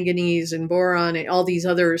manganese and boron and all these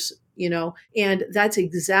others, and that's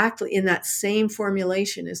exactly in that same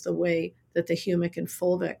formulation is the way that the humic and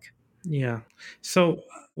fulvic. Yeah. So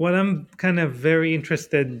what I'm kind of very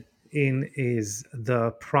interested in is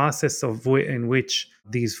the process in which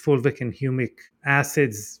these fulvic and humic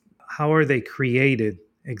acids, how are they created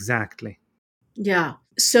exactly? Yeah.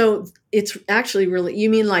 So it's actually really, you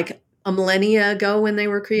mean like a millennia ago when they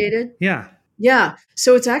were created? Yeah. Yeah.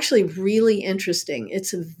 So it's actually really interesting.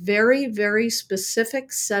 It's a very, very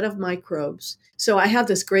specific set of microbes. So I have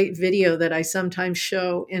this great video that I sometimes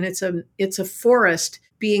show, and it's a forest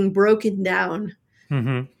being broken down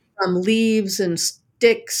Mm-hmm. from leaves and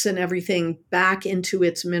sticks and everything back into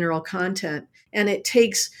its mineral content. And it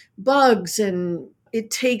takes bugs and it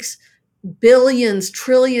takes billions,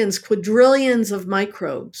 trillions, quadrillions of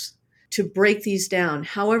microbes to break these down.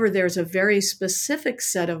 However, there's a very specific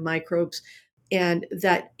set of microbes, and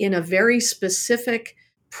that in a very specific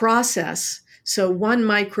process. So one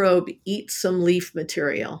microbe eats some leaf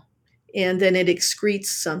material and then it excretes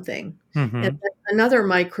something. And Mm-hmm. then another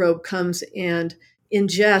microbe comes and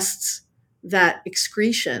ingests that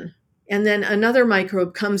excretion. And then another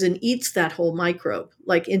microbe comes and eats that whole microbe,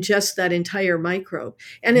 like ingests that entire microbe.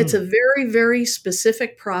 And it's a very, very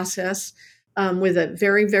specific process with a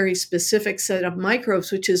very, very specific set of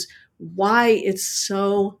microbes, which is why it's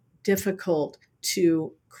so difficult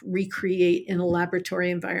to recreate in a laboratory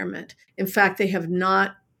environment. In fact, they have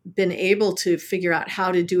not been able to figure out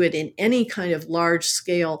how to do it in any kind of large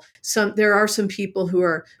scale. There are some people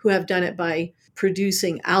who have done it by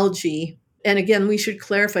producing algae. And again, we should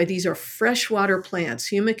clarify these are freshwater plants.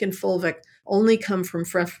 Humic and fulvic only come from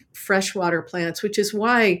freshwater plants, which is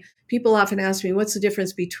why people often ask me, what's the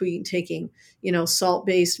difference between taking,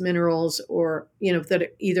 salt-based minerals or,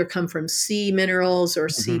 that either come from sea minerals or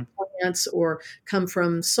sea plants or come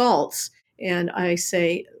from salts. And I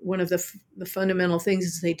say one of the fundamental things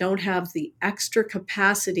is they don't have the extra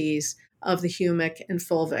capacities of the humic and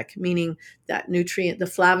fulvic, meaning that nutrient, the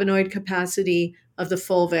flavonoid capacity of the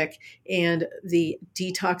fulvic and the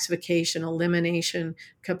detoxification, elimination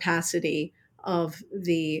capacity of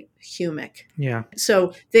the humic. Yeah.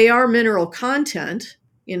 So they are mineral content,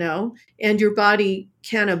 and your body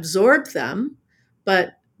can absorb them,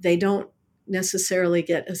 but they don't necessarily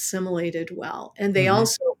get assimilated well. And they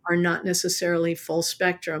also are not necessarily full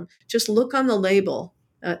spectrum. Just look on the label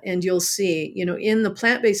and you'll see, in the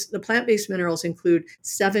plant-based minerals include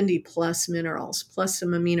 70 plus minerals, plus some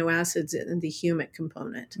amino acids in the humic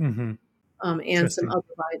component, Mm-hmm. and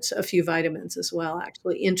a few vitamins as well,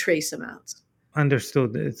 actually, in trace amounts.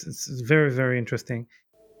 Understood. It's very, very interesting.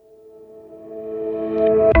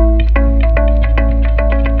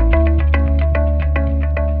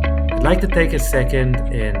 I'd like to take a second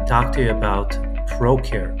and talk to you about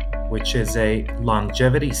ProCare, which is a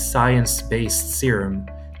longevity science-based serum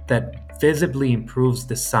that visibly improves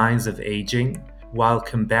the signs of aging while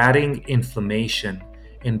combating inflammation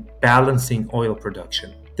and balancing oil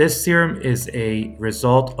production. This serum is a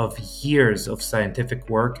result of years of scientific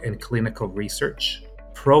work and clinical research.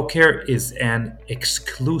 ProCare is an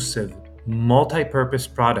exclusive, multi-purpose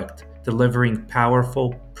product delivering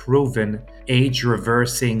powerful, proven,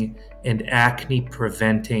 age-reversing, and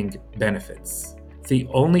acne-preventing benefits. The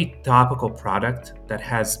only topical product that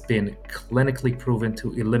has been clinically proven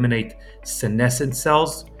to eliminate senescent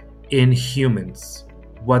cells in humans.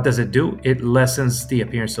 What does it do? It lessens the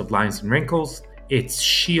appearance of lines and wrinkles. It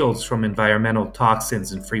shields from environmental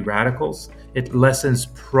toxins and free radicals. It lessens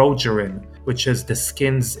progerin, which is the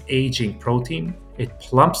skin's aging protein. It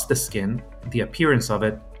plumps the skin, the appearance of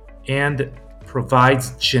it, and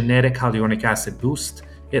provides genetic hyaluronic acid boost.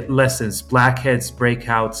 It lessens blackheads,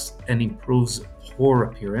 breakouts, and improves pore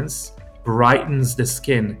appearance, brightens the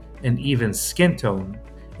skin and even skin tone.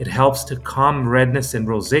 It helps to calm redness and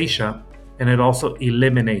rosacea, and it also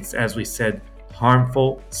eliminates, as we said,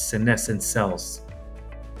 harmful senescent cells.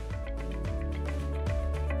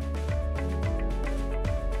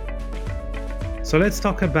 So let's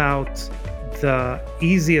talk about the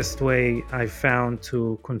easiest way I found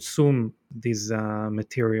to consume these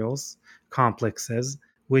materials, complexes,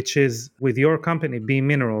 which is with your company, B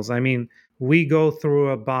Minerals. I mean, we go through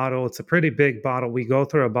a bottle, it's a pretty big bottle. We go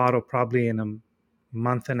through a bottle probably in a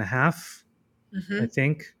month and a half, I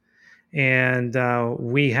think. And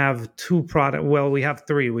we have two products. Well, we have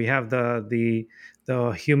three. We have the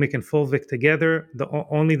humic and fulvic together,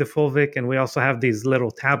 only the fulvic, and we also have these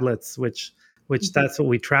little tablets, which that's what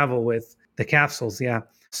we travel with, the capsules. Yeah.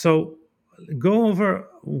 So go over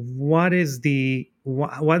what is the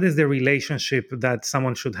relationship that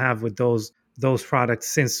someone should have with those products,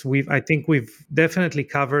 since I think we've definitely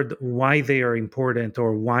covered why they are important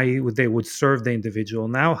or why they would serve the individual.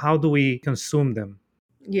 Now, how do we consume them?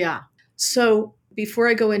 Yeah. So before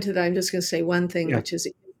I go into that, I'm just going to say one thing, which is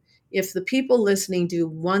if the people listening do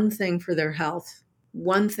one thing for their health,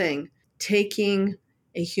 one thing, taking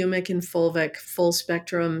a humic and fulvic full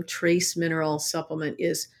spectrum trace mineral supplement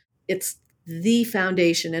it's the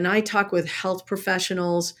foundation. And I talk with health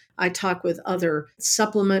professionals. I talk with other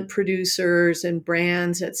supplement producers and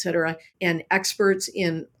brands, et cetera, and experts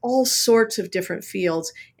in all sorts of different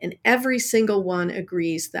fields. And every single one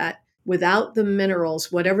agrees that without the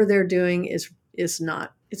minerals, whatever they're doing it's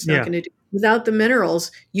not Yeah. going to do. Without the minerals,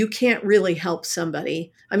 you can't really help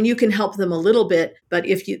somebody. I mean, you can help them a little bit, but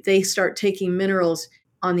if they start taking minerals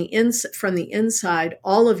on the from the inside,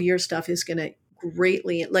 all of your stuff is going to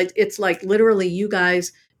greatly, like, it's like literally you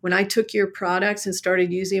guys, when I took your products and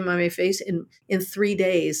started using them on my face in 3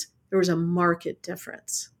 days, there was a market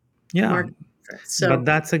difference. Yeah. So, but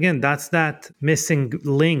that's that missing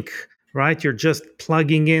link, right? You're just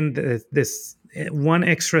plugging in this one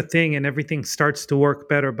extra thing and everything starts to work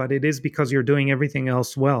better, but it is because you're doing everything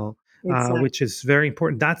else well. exactly. Which is very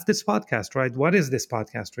important. That's this podcast, right? What is this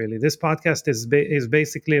podcast really? This podcast is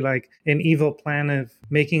basically like an evil plan of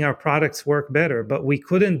making our products work better, but we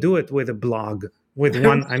couldn't do it with a blog. With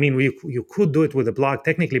one, I mean, you could do it with a blog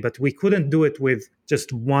technically, but we couldn't do it with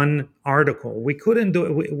just one article. We couldn't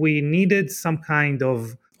do it. We needed some kind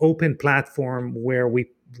of open platform where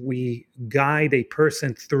we guide a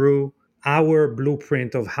person through our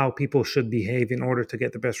blueprint of how people should behave in order to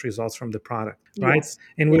get the best results from the product, right? Yes.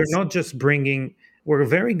 And we're not just bringing, we're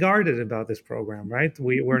very guarded about this program, right?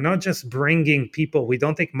 We're not just bringing people, we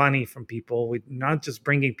don't take money from people. We're not just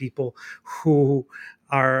bringing people who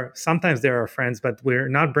are, sometimes they're our friends, but we're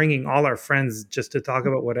not bringing all our friends just to talk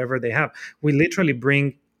about whatever they have. We literally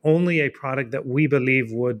bring only a product that we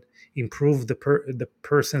believe would improve the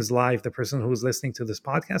person's life, the person who's listening to this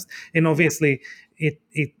podcast. And obviously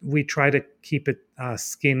we try to keep it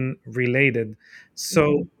skin related.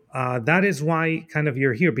 So that is why kind of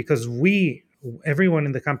you're here, because everyone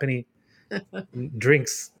in the company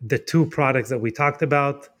drinks the two products that we talked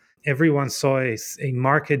about. Everyone saw a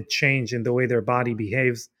marked change in the way their body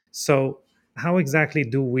behaves. So how exactly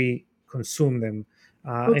do we consume them?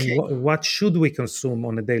 And what should we consume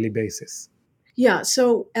on a daily basis? Yeah.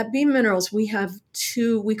 So at Beam Minerals, we have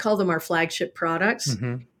two, we call them our flagship products.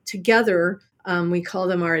 Mm-hmm. Together, we call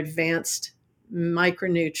them our advanced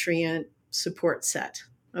micronutrient support set.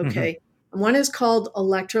 Okay. Mm-hmm. One is called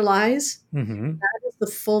Electrolyze. Mm-hmm. That is the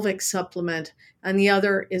fulvic supplement. And the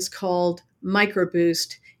other is called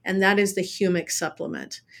MicroBoost. And that is the humic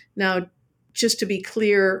supplement. Now, just to be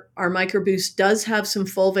clear, our MicroBoost does have some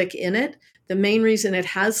fulvic in it. The main reason it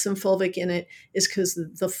has some fulvic in it is because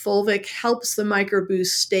the fulvic helps the MicroBoost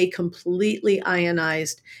stay completely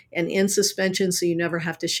ionized and in suspension, so you never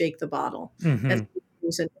have to shake the bottle. Mm-hmm. That's the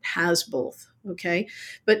reason it has both. Okay.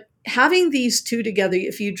 But having these two together,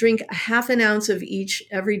 if you drink a half an ounce of each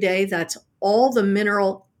every day, that's all the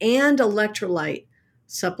mineral and electrolyte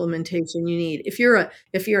supplementation you need. If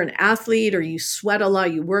you're an athlete, or you sweat a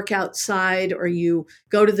lot, you work outside, or you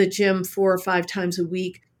go to the gym 4 or 5 times a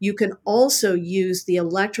week, you can also use the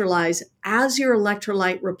Electrolyze as your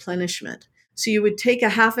electrolyte replenishment. So you would take a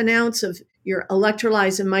half an ounce of your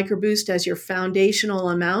Electrolyze and MicroBoost as your foundational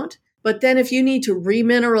amount. But then if you need to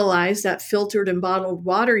remineralize that filtered and bottled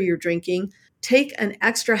water you're drinking, take an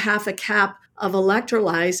extra half a cap of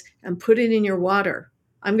Electrolyze and put it in your water.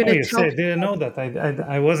 I'm going to tell you. I didn't know that.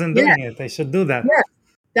 I wasn't doing it. I should do that. Yeah.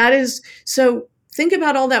 That is, so think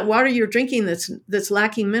about all that water you're drinking that's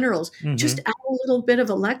lacking minerals. Mm-hmm. Just add a little bit of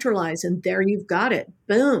Electrolyze and there you've got it.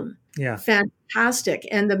 Boom. Yeah. Fantastic.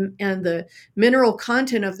 And the mineral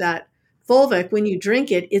content of that fulvic, when you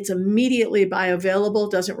drink it, it's immediately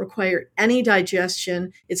bioavailable, doesn't require any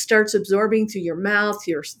digestion. It starts absorbing through your mouth,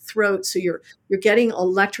 your throat. So you're getting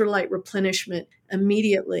electrolyte replenishment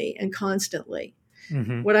immediately and constantly.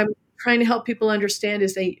 Mm-hmm. What I'm trying to help people understand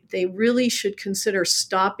is they really should consider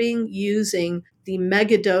stopping using the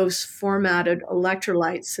megadose formatted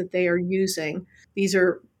electrolytes that they are using. These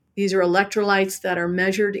are electrolytes that are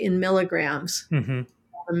measured in milligrams, mm-hmm.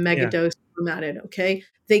 Megadose formatted. Okay,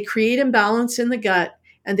 they create imbalance in the gut,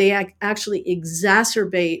 and they actually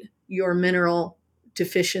exacerbate your mineral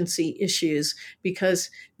deficiency issues because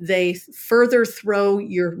they further throw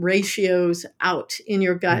your ratios out in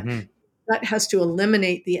your gut. Mm-hmm. Gut has to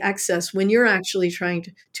eliminate the excess when you're actually trying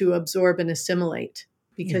to absorb and assimilate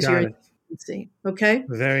because you're in deficiency. Okay?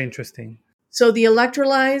 Very interesting. So the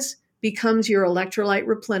Electrolyze becomes your electrolyte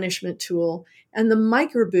replenishment tool, and the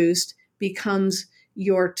MicroBoost becomes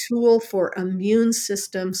your tool for immune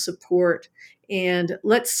system support. And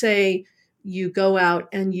let's say you go out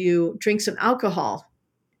and you drink some alcohol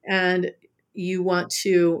and you want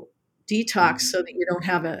to detox so that you don't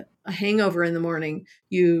have a hangover in the morning.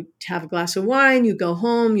 You have a glass of wine, you go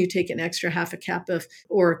home, you take an extra half a cap of,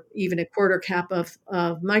 or even a quarter cap of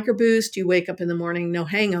MicroBoost, you wake up in the morning, no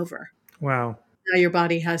hangover. Wow. now your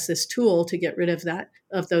body has this tool to get rid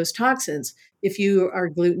of those toxins. If you are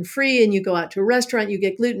gluten-free and you go out to a restaurant, you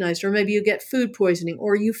get glutenized, or maybe you get food poisoning,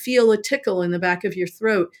 or you feel a tickle in the back of your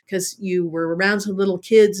throat because you were around some little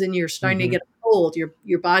kids and you're starting to get a cold.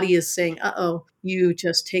 Your body is saying, "Uh-oh, you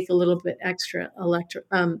just take a little bit extra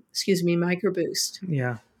microboost."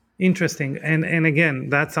 Yeah. Interesting. And again,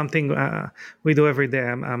 that's something we do every day.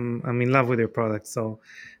 I'm in love with your product. So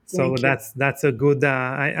that's a good,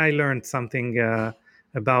 I learned something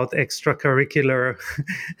about extracurricular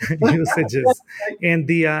usages. And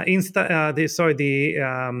the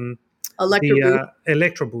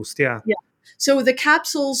Electro Boost. Yeah. Yeah. So the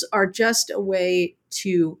capsules are just a way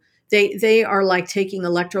to, they are like taking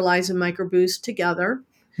electrolytes and microboost together.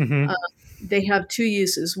 Mm-hmm. They have two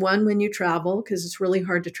uses. One, when you travel, because it's really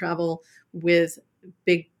hard to travel with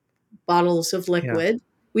big bottles of liquid. Yeah.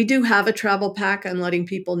 We do have a travel pack. I'm letting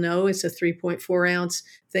people know it's a 3.4 ounce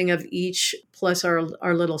thing of each, plus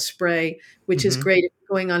our little spray, which is great if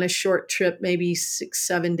you're going on a short trip, maybe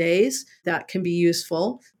 6-7 days. That can be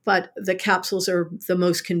useful. But the capsules are the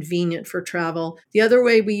most convenient for travel. The other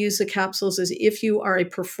way we use the capsules is if you are a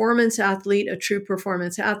performance athlete, a true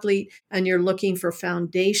performance athlete, and you're looking for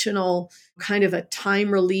foundational kind of a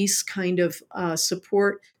time release kind of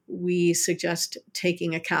support, we suggest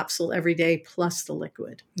taking a capsule every day plus the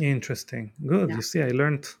liquid. Interesting. Good. Yeah. You see, I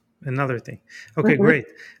learned another thing. Okay, great.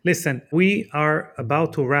 Listen, we are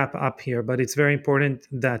about to wrap up here, but it's very important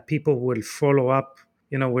that people will follow up.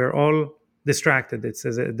 We're all distracted. This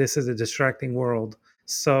is a distracting world.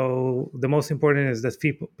 So the most important is that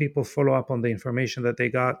people follow up on the information that they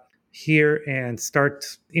got here and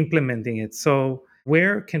start implementing it. So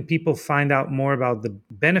where can people find out more about the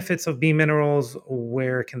benefits of Beam Minerals?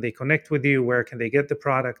 Where can they connect with you? Where can they get the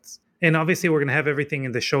products? And obviously, we're going to have everything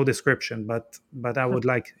in the show description, but I would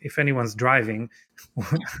like, if anyone's driving.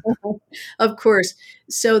 Of course.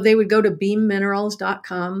 So they would go to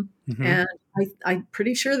beamminerals.com, and I'm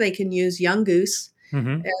pretty sure they can use Young Goose as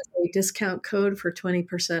a discount code for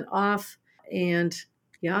 20% off. And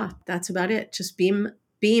yeah, that's about it. Just beam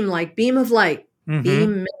like beam of light,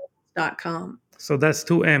 beamminerals.com. So that's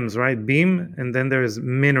 2 M's, right? Beam, and then there's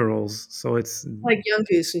minerals. So it's like Young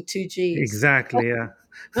Goose with 2 G's. Exactly, yeah.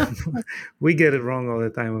 We get it wrong all the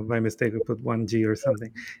time. By mistake, we put 1 G or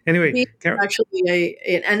something. Anyway, actually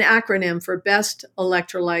an acronym for best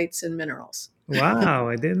electrolytes and minerals. Wow,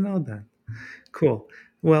 I didn't know that. Cool.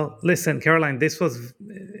 Well, listen, Caroline, this was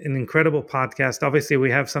an incredible podcast. Obviously, we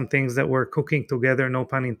have some things that we're cooking together, no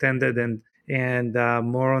pun intended, and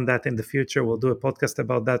more on that in the future. We'll do a podcast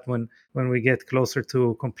about that when we get closer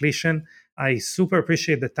to completion. I super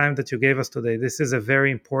appreciate the time that you gave us today. This is a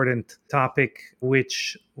very important topic,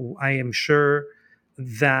 which I am sure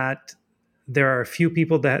that there are a few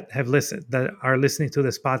people that are listening to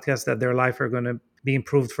this podcast that their life are going to be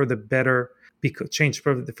improved for the better, changed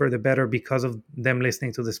for the better because of them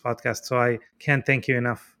listening to this podcast. So I can't thank you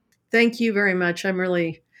enough. Thank you very much. I'm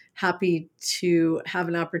really happy to have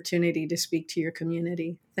an opportunity to speak to your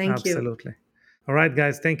community. Thank you. Absolutely. All right,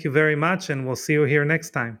 guys, thank you very much, and we'll see you here next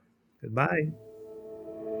time. Goodbye.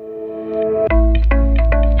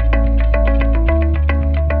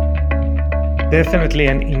 Definitely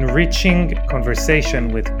an enriching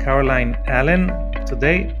conversation with Caroline Allen.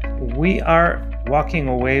 Today, we are walking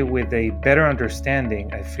away with a better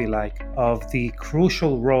understanding, I feel like, of the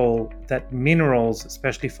crucial role that minerals,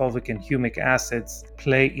 especially fulvic and humic acids,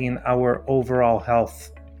 play in our overall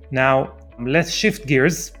health. Now, let's shift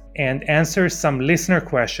gears and answer some listener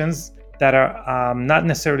questions that are not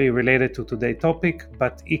necessarily related to today's topic,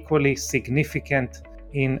 but equally significant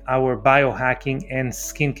in our biohacking and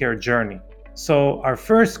skincare journey. So our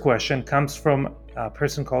first question comes from a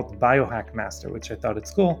person called Biohack Master, which I thought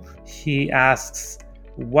it's cool. He asks,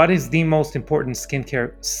 what is the most important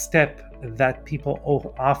skincare step that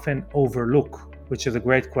people often overlook? Which is a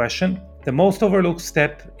great question. The most overlooked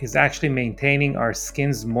step is actually maintaining our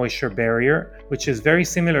skin's moisture barrier, which is very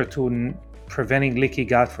similar to preventing leaky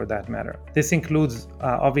gut for that matter. This includes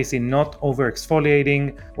obviously not over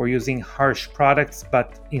exfoliating or using harsh products,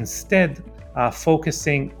 but instead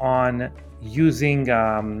focusing on using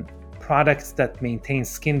products that maintain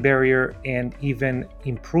skin barrier and even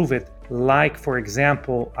improve it, like for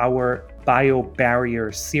example our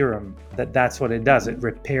BioBarrier serum. That's what it does. It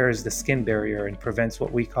repairs the skin barrier and prevents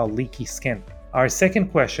what we call leaky skin. Our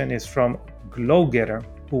second question is from Glowgetter,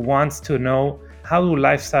 who wants to know, how do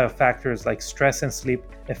lifestyle factors like stress and sleep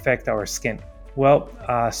affect our skin? Well,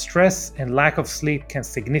 stress and lack of sleep can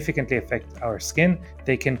significantly affect our skin.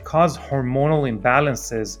 They can cause hormonal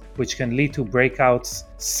imbalances, which can lead to breakouts,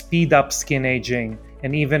 speed up skin aging,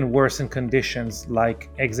 and even worsen conditions like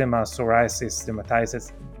eczema, psoriasis,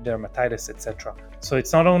 dermatitis, etc. So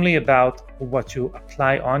it's not only about what you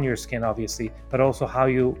apply on your skin, obviously, but also how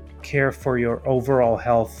you care for your overall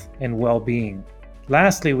health and well-being.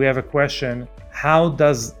 Lastly, we have a question: how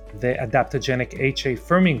does the adaptogenic HA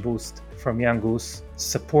firming boost from Young Goose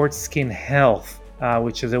support skin health?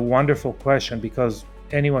 Which is a wonderful question, because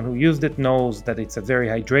anyone who used it knows that it's a very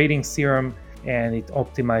hydrating serum and it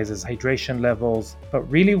optimizes hydration levels. But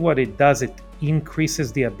really what it does, it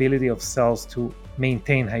increases the ability of cells to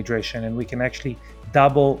maintain hydration, and we can actually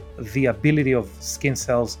double the ability of skin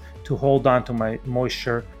cells to hold on to my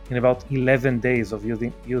moisture in about 11 days of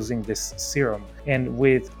using this serum. And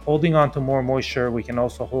with holding on to more moisture, we can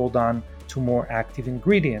also hold on to more active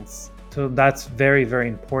ingredients. So that's very, very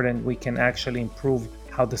important. We can actually improve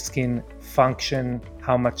how the skin function,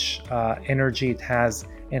 how much energy it has,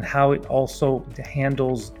 and how it also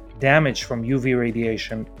handles damage from UV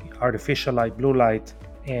radiation, artificial light, blue light,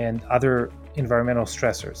 and other environmental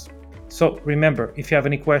stressors. So remember, if you have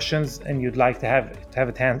any questions and you'd like to have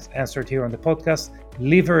it answered here on the podcast,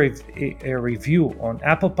 leave a review on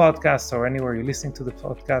Apple Podcasts or anywhere you're listening to the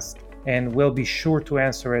podcast, and we'll be sure to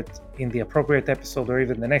answer it in the appropriate episode or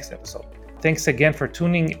even the next episode. Thanks again for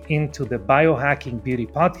tuning into the Biohacking Beauty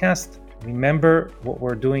Podcast. Remember, what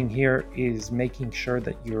we're doing here is making sure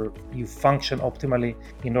that you function optimally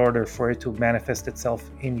in order for it to manifest itself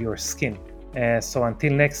in your skin. So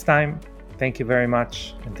until next time, thank you very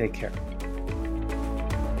much and take care.